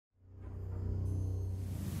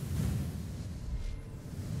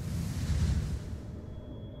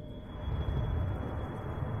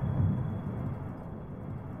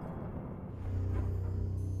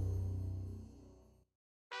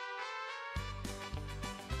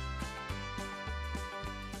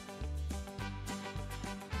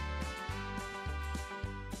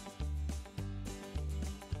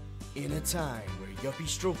In a time where yuppie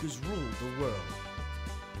strokers ruled the world,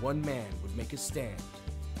 one man would make a stand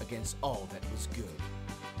against all that was good.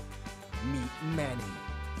 Meet Manny,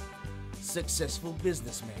 successful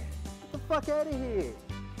businessman. Get the fuck out of here!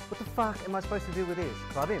 What the fuck am I supposed to do with this?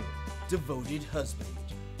 Club him? Devoted husband.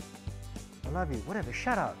 I love you. Whatever,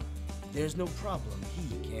 shut up. There's no problem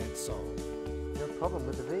he can't solve. No problem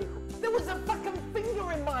with the vehicle. There was a fucking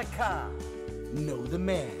finger in my car! Know the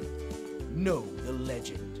man, know the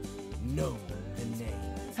legend, know the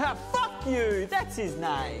name. Ah, fuck you! That's his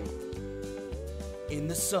name! In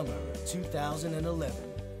the summer of 2011,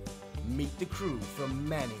 meet the crew from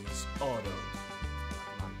Manny's Auto.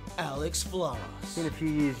 Alex Flores. In a few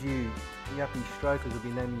years, you yuppie strokers will be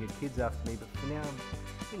naming your kids after me, but for now,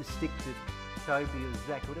 I'm going to stick to Toby or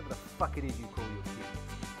Zach, whatever the fuck it is you call your kids.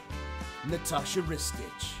 Natasha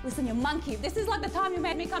Ristich. Listen, you monkey, this is like the time you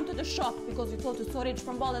made me come to the shop because you thought to storage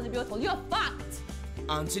from Bold and the Beautiful. You're fucked!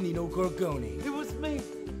 Antonino Gorgoni. It was me.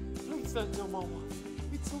 Please don't tell my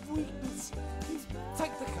wife. It's a weakness. Please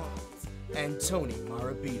take the cards. And Tony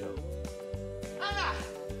Marabito. Ah!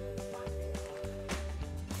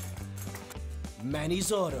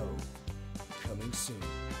 Manny's Auto, coming soon.